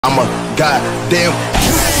I'm a goddamn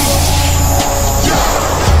king. Yeah.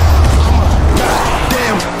 I'm a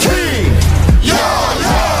goddamn king. Yeah,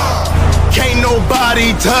 yeah. Can't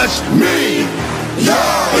nobody touch me.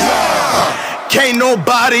 Yeah, yeah. Can't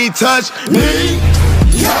nobody touch me.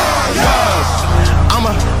 Yeah, yeah.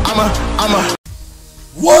 I'm a.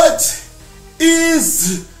 What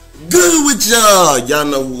is good with y'all? Y'all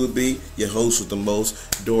know who it be. Your host with the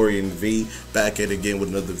most, Dorian V, back at it again with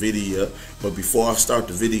another video. But before I start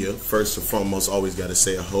the video, first and foremost, always got to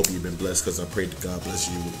say I hope you've been blessed, because I pray to God bless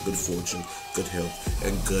you with good fortune, good health,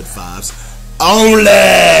 and good vibes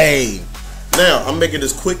only. Now, I'm making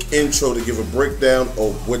this quick intro to give a breakdown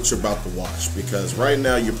of what you're about to watch, because right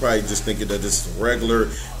now you're probably just thinking that this is a regular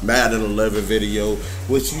Madden 11 video,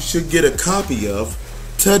 which you should get a copy of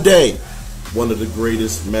today. One of the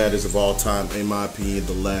greatest Maddens of all time, in my opinion,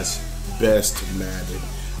 the last best Madden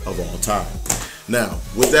of all time. Now,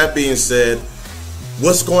 with that being said,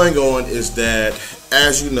 what's going on is that,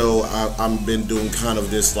 as you know, I've been doing kind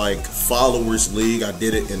of this like followers league. I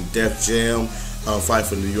did it in Def Jam, Fight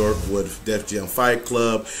for New York with Def Jam Fight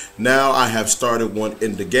Club. Now I have started one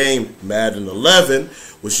in the game, Madden 11,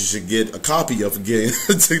 which you should get a copy of again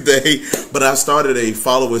today. But I started a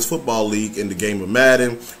followers football league in the game of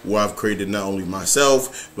Madden, where I've created not only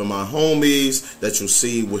myself, but my homies that you'll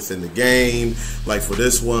see within the game. Like for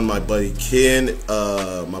this one, my buddy Ken, he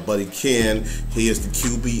is the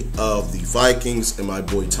QB of the Vikings, and my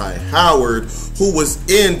boy Ty Howard, who was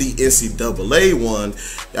in the NCAA one.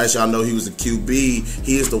 As y'all know, he was the QB.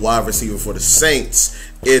 He is the wide receiver for the Saints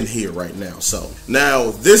in here right now. So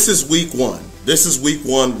now this is week one. This is week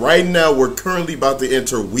one. Right now, we're currently about to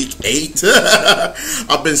enter week 8.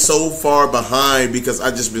 I've been so far behind because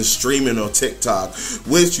I just been streaming on TikTok,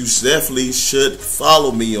 which you definitely should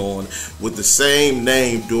follow me on with the same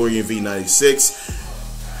name, Dorian V96.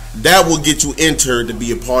 That will get you entered to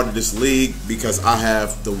be a part of this league, because I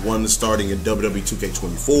have the one starting in WWE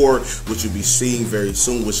 2K24, which you'll be seeing very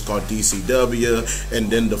soon, which is called DCW, and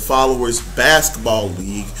then the Followers Basketball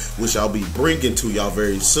League, which I'll be bringing to y'all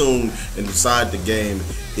very soon, and inside the game,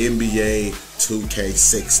 NBA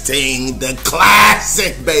 2K16, the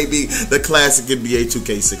classic, baby, the classic NBA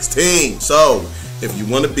 2K16. So, if you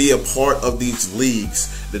want to be a part of these leagues,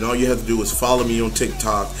 then all you have to do is follow me on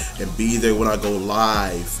TikTok and be there when I go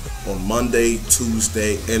live on Monday,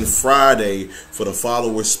 Tuesday, and Friday for the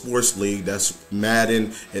Followers Sports League. That's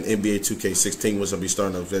Madden and NBA 2K16, which I'll be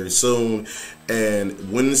starting up very soon. And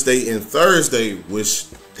Wednesday and Thursday, which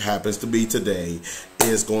happens to be today,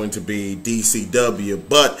 is going to be DCW.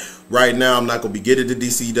 But right now, I'm not going to be getting to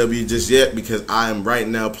DCW just yet, because I am right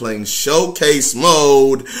now playing Showcase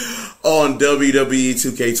Mode on WWE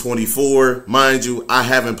 2K24. Mind you, I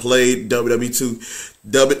haven't played WWE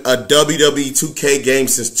 2K game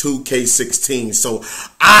since 2K16, so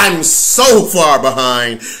I'm so far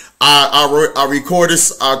behind. I recorded.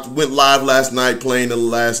 I went live last night playing it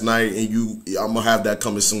last night, and I'm gonna have that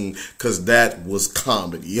coming soon, because that was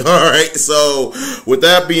comedy. All right. So with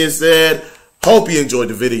that being said, hope you enjoyed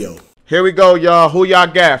the video. Here we go, y'all. Who y'all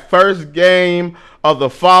got? First game of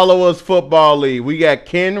the Followers Football League. We got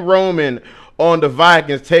Ken Roman on the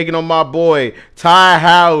Vikings taking on my boy Ty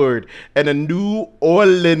Howard and the New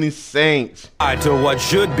Orleans Saints. To what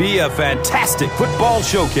should be a fantastic football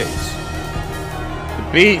showcase.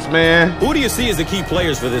 Beats, man. Who do you see as the key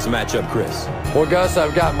players for this matchup, Chris? Well, Gus,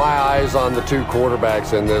 I've got my eyes on the two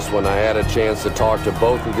quarterbacks in this one. I had a chance to talk to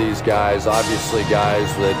both of these guys. Obviously,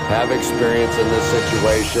 guys that have experience in this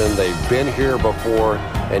situation. They've been here before,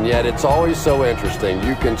 and yet it's always so interesting.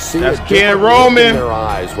 You can see that's it Ken in Roman. Their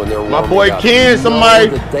eyes when they're my boy up. Ken. Somebody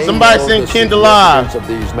sent Ken to live of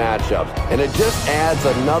these matchups, and it just adds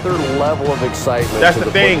another level of excitement. That's to the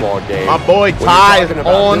the thing. football game. My boy Ty is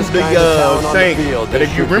on the Saints. And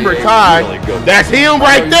if you remember Ty, really that's him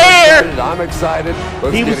right there. I'm excited.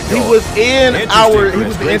 He was in the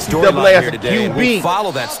NCAA as a QB. We'll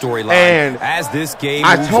follow that storyline and as this game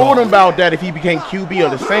I told him about that. If he became QB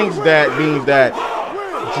of the Saints, that means that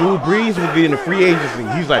Drew Brees would be in the free agency.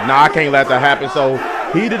 He's like, nah, I can't let that happen. So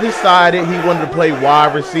he decided he wanted to play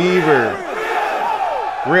wide receiver.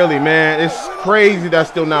 Really, man, it's crazy that's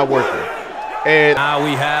still not working. And now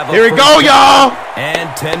we have here we go, y'all.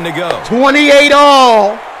 And 10 to go. 28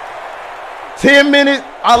 all. 10 minutes.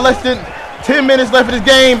 Less than 10 minutes left in this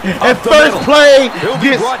game. And first play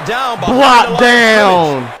gets brought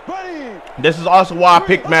down. This is also why I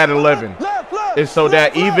picked Madden 11. It's so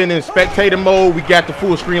that even in spectator mode, we got the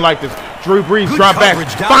full screen like this. Drew Brees drop back,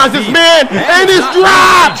 finds his man, and it's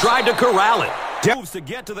dropped. Tried to corral it. Moves to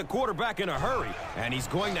get to the quarterback in a hurry, and he's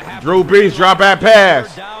going to have Drew Brees drop back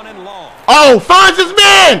pass. down and long. Oh, finds his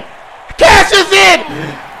man, catches it.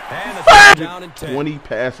 120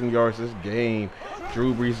 passing yards this game.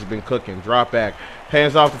 Drew Brees has been cooking. Drop back.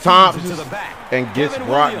 Hands off the top and gets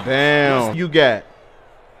brought down. You got.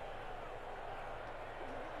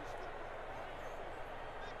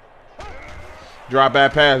 Drop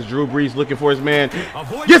back pass. Drew Brees looking for his man.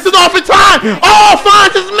 Gets it off in time. Oh,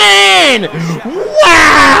 finds his man. Wow.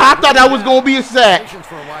 I thought that was going to be a sack.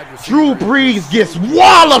 Drew Brees gets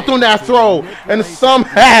walloped on that throw and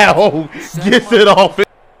somehow gets it off.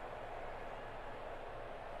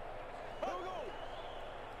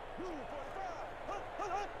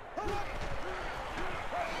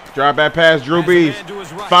 Drop back pass. Drew Brees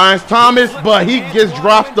finds Thomas, but he just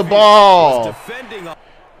drops the ball.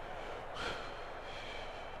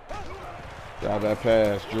 Drop that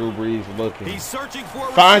pass. Drew Brees looking. He's searching for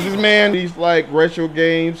finds his man. These like retro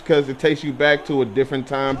games because it takes you back to a different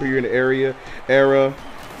time period era.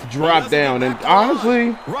 Drop down and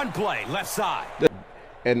honestly, run play left side.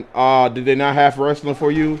 And did they not have wrestling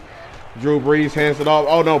for you? Drew Brees hands it off.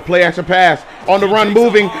 Oh no, play action pass on the run,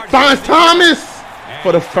 moving. Finds Thomas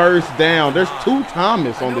for the first down. There's two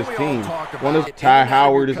Thomas on this team. One is Ty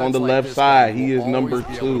Howard is on the left side. He is number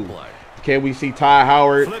 2. Can we see Ty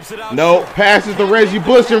Howard? No, passes to Reggie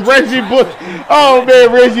Bush, and Reggie Bush. Oh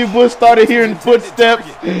man, Reggie Bush started hearing footsteps.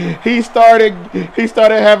 He started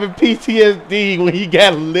having PTSD when he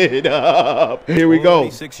got lit up. Here we go.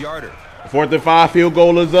 4th and 5, field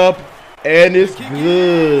goal is up, and it's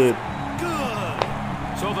good.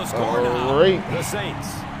 So the score now, the Saints.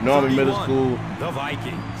 No, I'm in middle school. The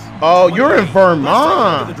Vikings. Oh, you're in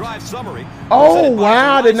Vermont. Oh,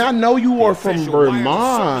 wow. I did not know you were from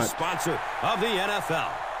Vermont. Sponsor of the NFL.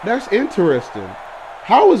 That's interesting.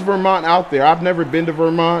 How is Vermont out there? I've never been to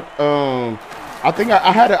Vermont. I think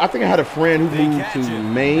I had a friend who moved to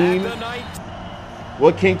Maine.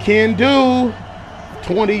 What can Ken do?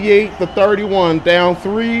 28-31, down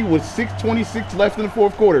 3 with 6:26 left in the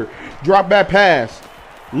 4th quarter. Drop back pass.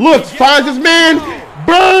 Looks, finds his man,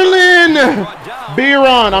 Berlin.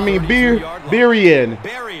 Berian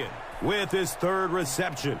with his 3rd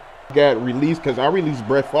reception. Got released because I released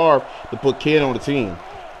Brett Favre to put Ken on the team.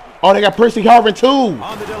 Oh, they got Percy Harvin too.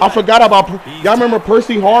 I forgot about. Y'all remember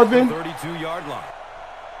Percy Harvin? 32-yard line.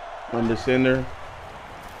 On the center.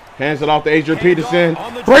 Hands it off to Adrian Peterson.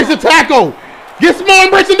 Breaks the tackle. Gets more and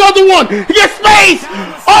breaks another one. He gets space.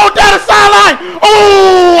 Oh, down the sideline.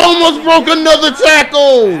 Oh, almost broke another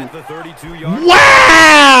tackle.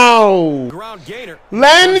 Wow.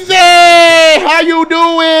 Lindsay, how you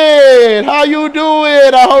doing? How you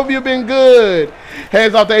doing? I hope you've been good.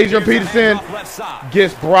 Hands off to Adrian Peterson.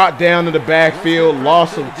 Gets brought down to the backfield.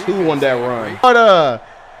 Loss of 2 on that run.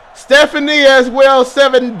 Stephanie as well,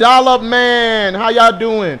 $7 man. How y'all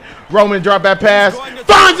doing? Roman drop that pass.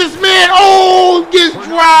 Finds his man. Oh, gets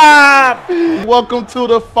dropped. Welcome to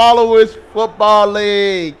the Followers Football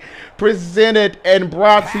League. Presented and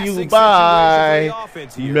brought to you by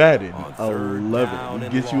Madden 11.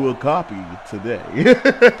 Get you a copy today.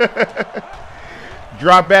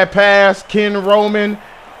 Drop that pass. Ken Roman.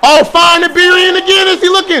 Oh, find the Berian again. Is he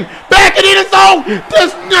looking? Back it in his zone.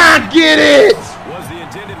 Does not get it. Was the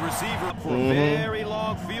intended receiver for a very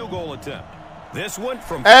long field goal attempt. This one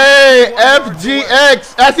from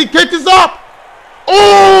FGX as he kicks up.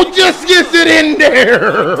 Oh, just gets it in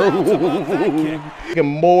there.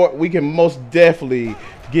 We can most definitely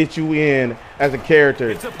get you in as a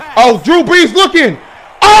character. Oh, Drew Brees looking.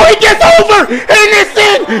 Oh, he gets over, and it's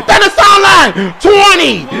in down the sideline.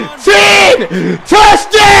 20, 10,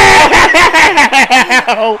 touchdown!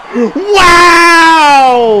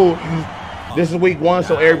 Wow! This is week 1,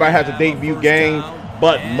 so everybody has a debut game.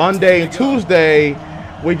 But Monday and Tuesday,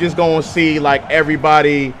 we're just gonna see like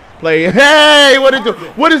everybody play. Hey, what is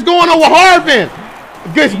going on with Harvin?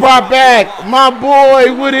 Gets brought back, my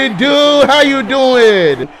boy. What it do? How you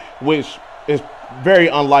doing? Which is very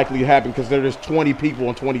unlikely to happen because there's 20 people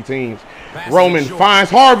on 20 teams. Roman finds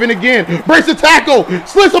Harvin again, breaks the tackle,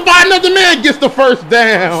 slits him by another man, gets the first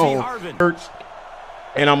down.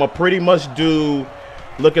 And I'm gonna pretty much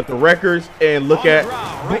look at the records and look at,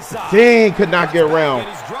 dang, could not get around.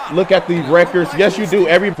 Look at the records. Yes, you do.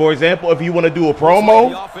 For example, if you want to do a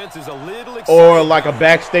promo or like a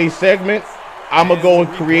backstage segment, I'm gonna go in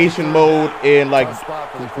creation mode and like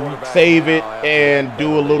save it and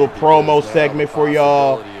do a little promo segment for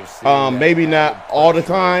y'all. Maybe not all the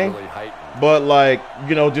time, but like,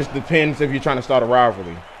 you know, just depends if you're trying to start a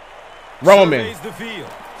rivalry. Roman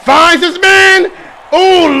finds his man.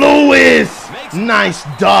 Oh, Lewis, nice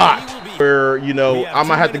dot. Where, you know, I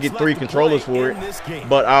might have to get 3 controllers for it,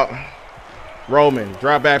 but Roman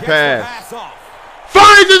drop back pass.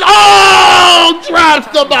 Finds it. Oh, drops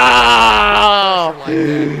the ball.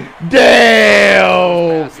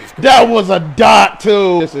 Damn. That was a dot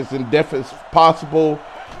too. This is indefinite possible.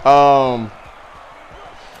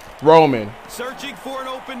 Roman. Searching for an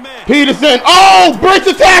open man. Peterson. Oh, breaks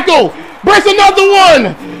a tackle. Breaks another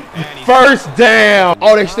one. First down.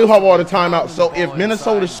 Oh, they still have all the timeouts. So if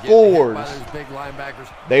Minnesota scores,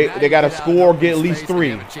 they got to score, get at least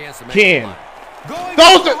 3. Ken.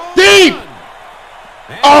 Those are deep.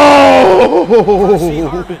 Oh.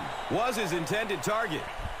 Was his intended target.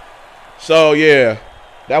 So yeah,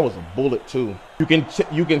 that was a bullet too. You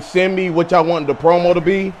can send me what y'all want the promo to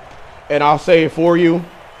be, and I'll say it for you.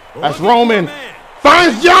 That's Roman.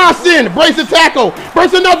 Finds Johnson. Breaks a tackle.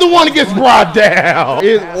 Breaks another one and gets brought down.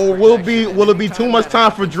 Will it be too much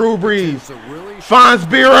time for Drew Brees? Finds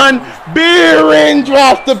Biren. Biren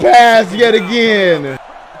drops the pass yet again.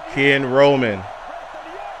 Ken Roman.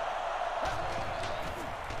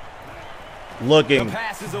 Looking.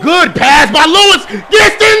 Good pass by Lewis.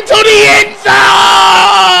 Gets into the end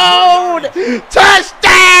zone.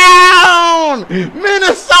 Touchdown.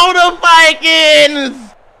 Minnesota Vikings.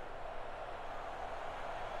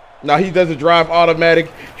 Now he doesn't drive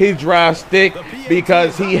automatic. He drives stick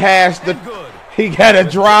because he got to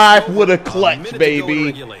drive with a clutch,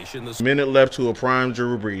 baby. Minute left to a prime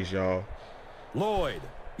Drew Brees, y'all. Lloyd,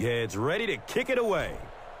 yeah, it's ready to kick it away.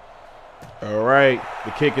 All right,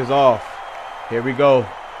 the kick is off. Here we go.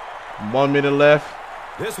 1 minute left.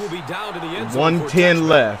 This will be down to the end zone. 1:10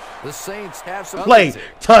 left. The Saints have some play.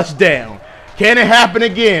 Touchdown. Can it happen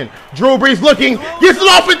again? Drew Brees looking. Gets it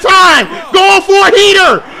off in time. Going for a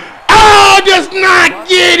heater. Oh, does not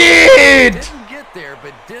get it. Didn't get there,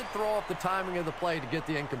 but did throw off the timing of the play to get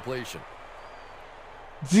the incompletion.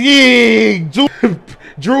 Drew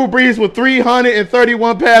Brees with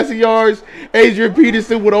 331 passing yards. Adrian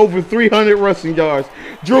Peterson with over 300 rushing yards.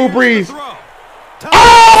 Drew Brees.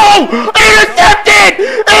 Oh! Intercepted!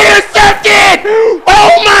 Intercepted!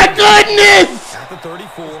 Oh my goodness! At the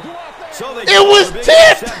 34. It was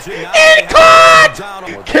tipped and caught!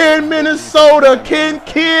 Can Minnesota,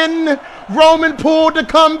 can Roman pull the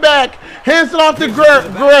comeback? Hands it off to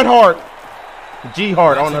Grant Hart. G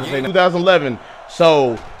Hart, I don't know how to say that. 2011.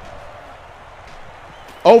 So,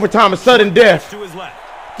 overtime, a sudden death.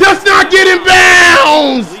 Does not get in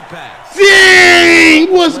bounds!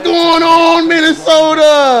 Dang! What's going on,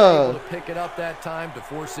 Minnesota? Pick it up that time to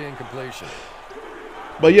force the incompletion.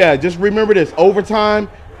 But yeah, just remember this. Overtime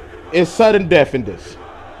is sudden death in this.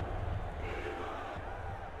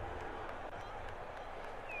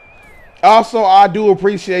 Also, I do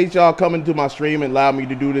appreciate y'all coming to my stream and allowing me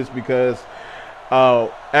to do this because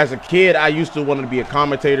as a kid, I used to want to be a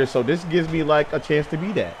commentator, so this gives me like a chance to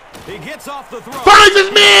be that. He gets off the throw. Finds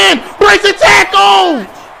his man! Breaks a tackle!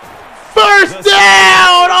 First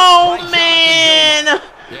down! Oh man!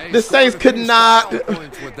 The Saints could not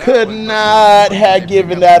have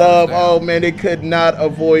given that up. Oh man, they could not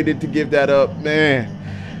avoid it to give that up, man.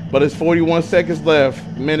 But it's 41 seconds left.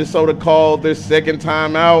 Minnesota called their second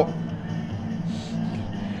timeout.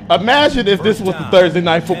 Imagine if this was the Thursday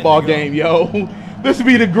night football game, yo. This would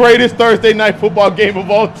be the greatest Thursday night football game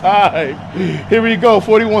of all time. Here we go.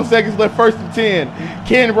 41 seconds left. 1st and 10.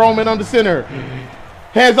 Ken Roman on the center.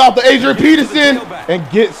 Hands off to Adrian Peterson and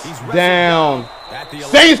gets down.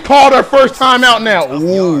 Saints called their first timeout now.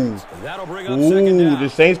 Ooh. Ooh, the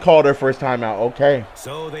Saints called their first timeout. Okay.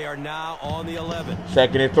 So they are now on the 11.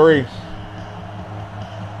 2nd and 3.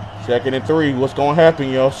 2nd and 3. What's going to happen,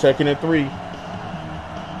 yo? 2nd and 3.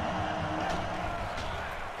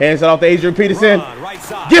 Hands it off to Adrian Peterson.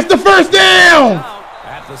 Gets the first down.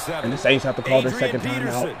 And the Saints have to call their second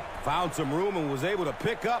timeout. Found some room and was able to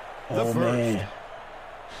pick up the first. Man.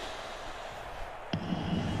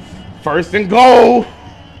 1st and goal.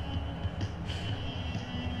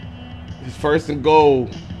 It's 1st and goal.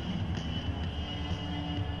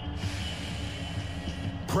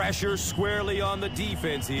 Pressure squarely on the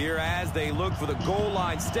defense here as they look for the goal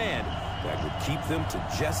line stand that would keep them to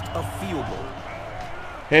just a field goal.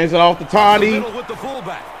 Hands it off to Tani. With the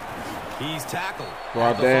fullback. He's tackled.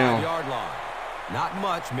 Brought down. 5-yard line. Not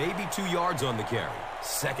much, maybe 2 yards on the carry.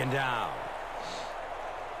 2nd down.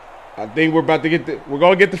 I think we're about to we're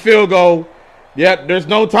going to get the field goal. Yep, there's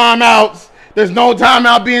no timeouts. There's no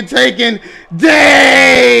timeout being taken.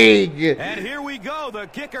 Dang! And here we go. The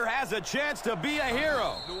kicker has a chance to be a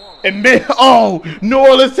hero. And New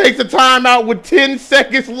Orleans takes a timeout with 10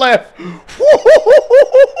 seconds left.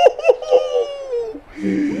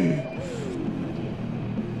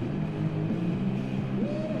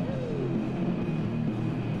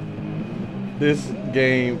 This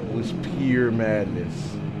game was pure madness.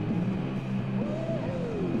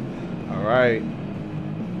 All right.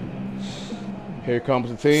 Here comes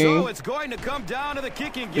the team. So it's going to come down to the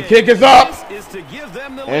kicking game. The kick is up. This is to give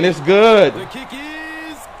them the And lead. it's good. The kick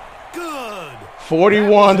is good.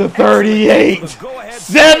 41 to 38.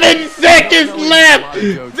 7 seconds left.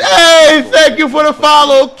 Hey, thank you for the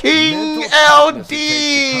follow, King LD.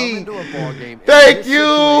 Thank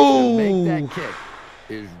you. Make that kick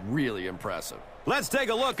is really impressive. Let's take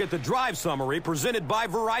a look at the drive summary presented by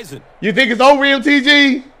Verizon. You think it's over,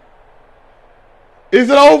 MTG? Is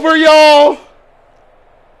it over, y'all?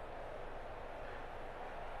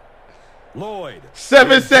 Lloyd.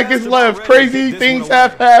 7 seconds left. Crazy things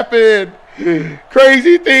have happened.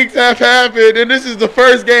 Crazy things have happened. And this is the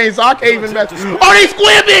first game, so I can't even mess. Oh, they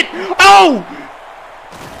squib it! Oh!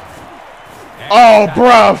 Oh,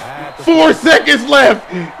 bruh. 4 seconds left.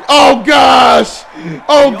 Oh, gosh.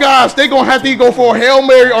 Oh, gosh. They're going to have to go for a Hail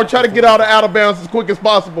Mary or try to get out of bounds as quick as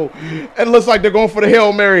possible. It looks like they're going for the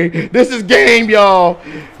Hail Mary. This is game, y'all.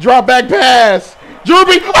 Drop back pass. Drew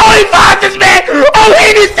Brees. Oh, he finds his man. Oh,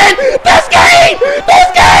 Henderson. Best game.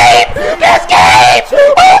 Best game. Best game.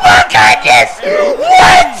 Oh, my goodness.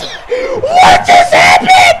 What? What just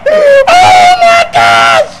happened? Oh, my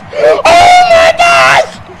gosh. Oh, my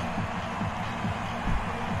gosh.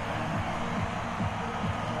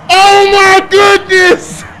 Oh, my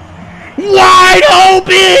goodness. Wide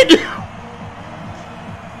open.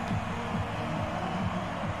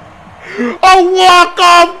 A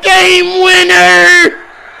walk-off game winner!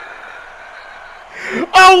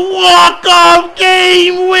 A walk-off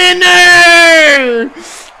game winner!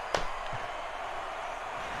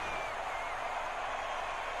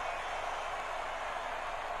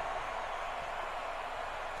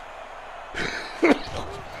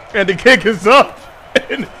 And the kick is up.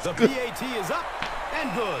 The PAT is up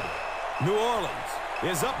and good. New Orleans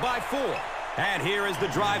is up by 4. And here is the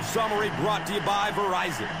drive summary brought to you by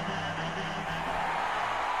Verizon.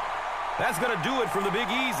 That's going to do it from the Big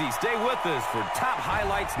Easy. Stay with us for top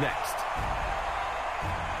highlights next.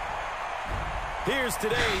 Here's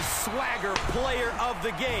today's swagger player of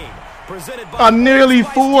the game. Presented by A nearly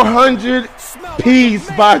 400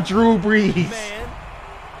 piece by Drew Brees. Man.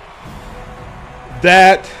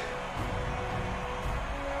 That.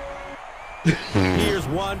 Here's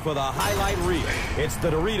one for the highlight reel. It's the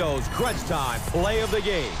Doritos Crunch Time play of the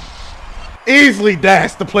game. Easily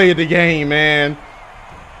that's the play of the game, man.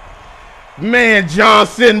 Man,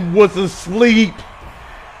 Johnson was asleep.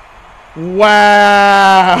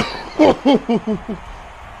 Wow.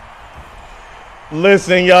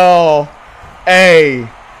 Listen, y'all. Hey,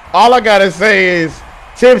 all I got to say is,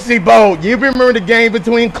 Tipsy Boat, you remember the game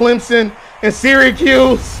between Clemson and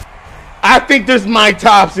Syracuse? I think this might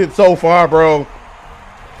tops it so far, bro.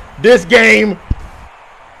 This game.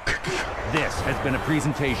 This has been a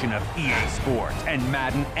presentation of EA Sports and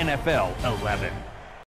Madden NFL 11.